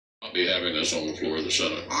not be having this on the floor of the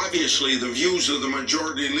Senate? Obviously, the views of the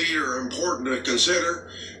majority leader are important to consider,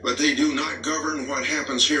 but they do not govern what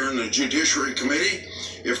happens here in the Judiciary Committee.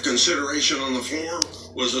 If consideration on the floor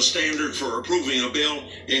was a standard for approving a bill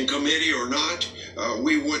in committee or not,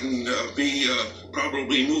 we wouldn't be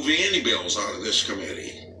probably moving any bills out of this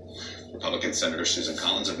committee. Republican Senator Susan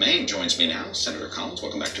Collins of Maine joins me now. Senator Collins,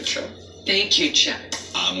 welcome back to the show. Thank you, Chuck.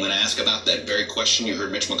 I'm going to ask about that very question you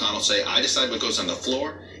heard Mitch McConnell say. I decide what goes on the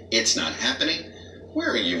floor. It's not happening.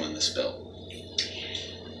 Where are you on this bill?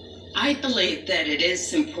 I believe that it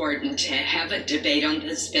is important to have a debate on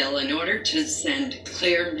this bill in order to send a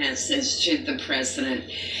clear message to the president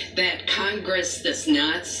that Congress does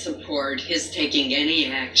not support his taking any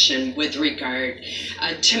action with regard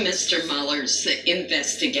to Mr. Mueller's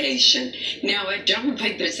investigation. Now, I don't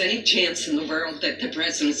think there's any chance in the world that the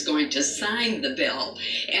president is going to sign the bill,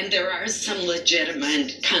 and there are some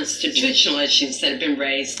legitimate constitutional issues that have been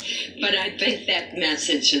raised, but I think that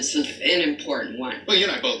message is an important one. Well, you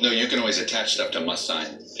and I both know you can always attach stuff to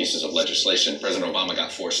must-sign pieces of legislation. President Obama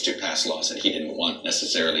got forced to pass laws that he didn't want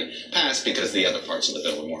necessarily passed because the other parts of the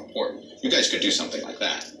bill were more important. You guys could do something like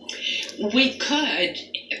that. We could,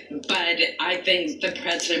 but I think the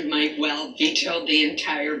president might well veto the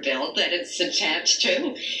entire bill that it's attached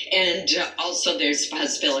to, and also there's a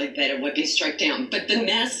possibility that it would be struck down. But the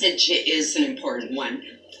message is an important one.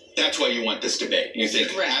 That's why you want this debate. You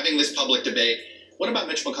think Correct. Having this public debate. What about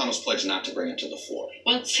Mitch McConnell's pledge not to bring it to the floor?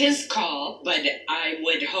 Well, it's his call, but I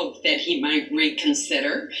would hope that he might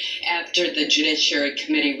reconsider after the Judiciary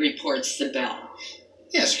Committee reports the bill.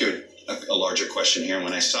 Yes, good. A larger question here.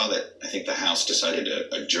 When I saw that, I think the House decided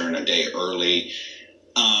to adjourn a day early.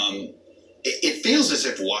 It feels as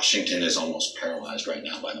if Washington is almost paralyzed right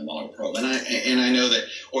now by the Mueller probe, and I know that,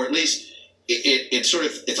 or at least it's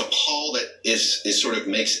a pall that is sort of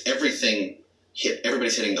makes everything hit.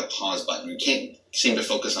 Everybody's hitting the pause button. We can't seem to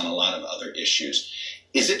focus on a lot of other issues.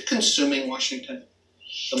 Is it consuming Washington,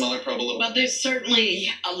 the Mueller probe, a little? Well, there's certainly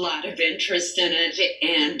a lot of interest in it,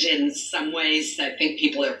 and in some ways I think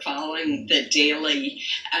people are following the daily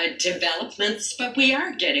developments, but we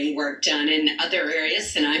are getting work done in other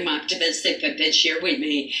areas, and I'm optimistic that this year we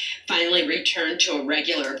may finally return to a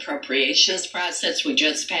regular appropriations process. We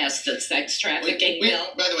just passed the sex trafficking bill.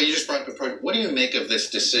 By the way, you just brought up what do you make of this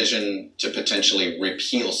decision to potentially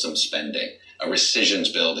repeal some spending, a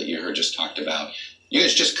rescissions bill that you heard just talked about? You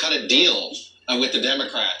guys just cut a deal with the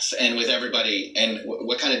Democrats and with everybody, and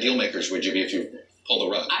what kind of deal makers would you be if you pull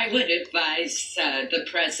the rug? I would advise the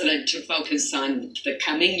president to focus on the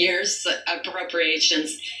coming year's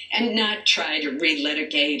appropriations and not try to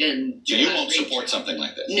relitigate and. So you won't support something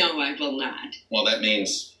like this? No, I will not. Well, that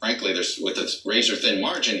means, frankly, with this razor-thin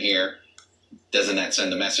margin here, doesn't that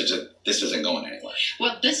send the message that this isn't going anywhere?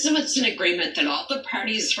 Well, this was an agreement that all the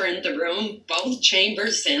parties were in the room, both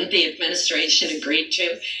chambers and the administration agreed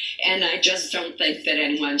to, and I just don't think that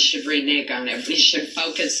anyone should renege on it. We should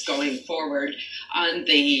focus going forward on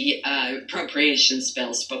the appropriations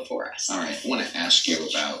bills before us. All right. I want to ask you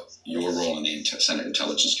about your role in the Senate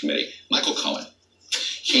Intelligence Committee. Michael Cohen,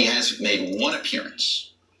 he has made one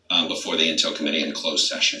appearance before the Intel Committee in closed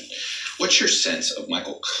session. What's your sense of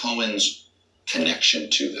Michael Cohen's connection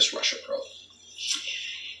to this Russia probe?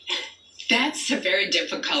 That's a very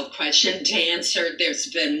difficult question to answer. There's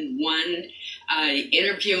been one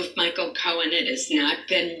interview with Michael Cohen. It has not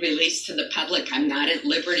been released to the public. I'm not at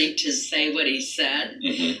liberty to say what he said.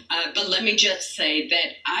 Mm-hmm. But let me just say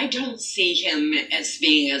that I don't see him as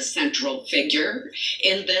being a central figure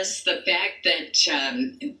in this. The fact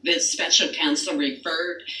that the special counsel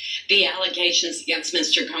referred the allegations against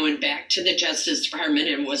Mr. Cohen back to the Justice Department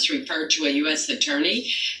and was referred to a U.S. attorney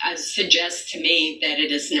suggests to me that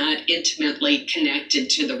it is not intimately connected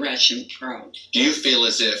to the Russian probe. Do you feel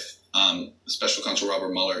as if Special Counsel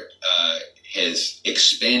Robert Mueller has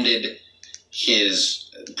expanded his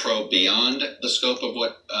probe beyond the scope of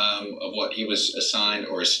what he was assigned,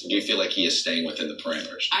 or do you feel like he is staying within the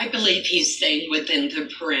parameters? I believe he's staying within the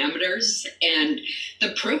parameters, and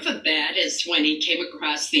the proof of that is when he came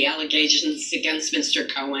across the allegations against Mr.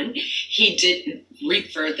 Cohen, he did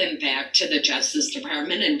refer them back to the Justice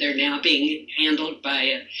Department, and they're now being handled by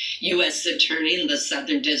a U.S. attorney in the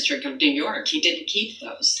Southern District of New York. He didn't keep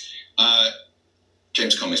those.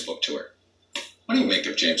 James Comey's book tour. What do you make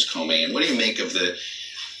of James Comey, and what do you make of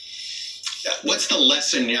what's the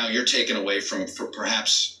lesson now you're taking away for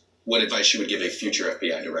perhaps what advice you would give a future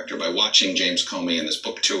FBI director by watching James Comey and this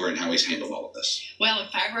book tour and how he's handled all of this? Well, if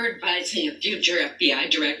I were advising a future FBI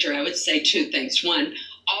director, I would say two things. One,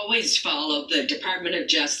 always follow the Department of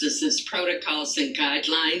Justice's protocols and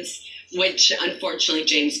guidelines which unfortunately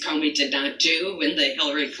James Comey did not do in the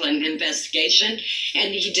Hillary Clinton investigation.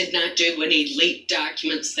 And he did not do when he leaked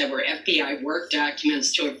documents that were FBI work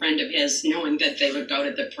documents to a friend of his, knowing that they would go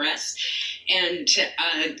to the press. And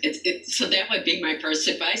so that would be my first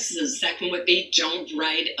advice. The second would be don't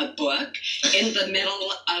write a book in the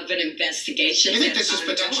middle of an investigation. Do you think that's this is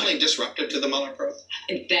potentially ongoing. disruptive to the Mueller probe?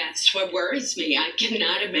 And that's what worries me. I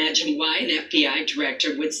cannot imagine why an FBI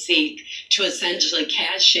director would seek to essentially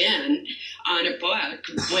cash in on a book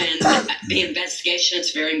when the investigation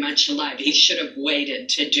is very much alive. He should have waited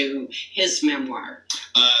to do his memoir.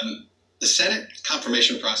 The Senate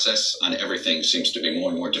confirmation process on everything seems to be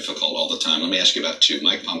more and more difficult all the time. Let me ask you about two.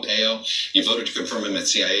 Mike Pompeo, you voted to confirm him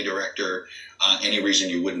as CIA director. Any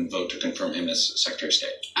reason you wouldn't vote to confirm him as Secretary of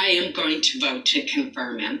State? I am going to vote to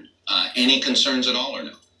confirm him. Any concerns at all or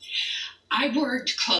no? I worked closely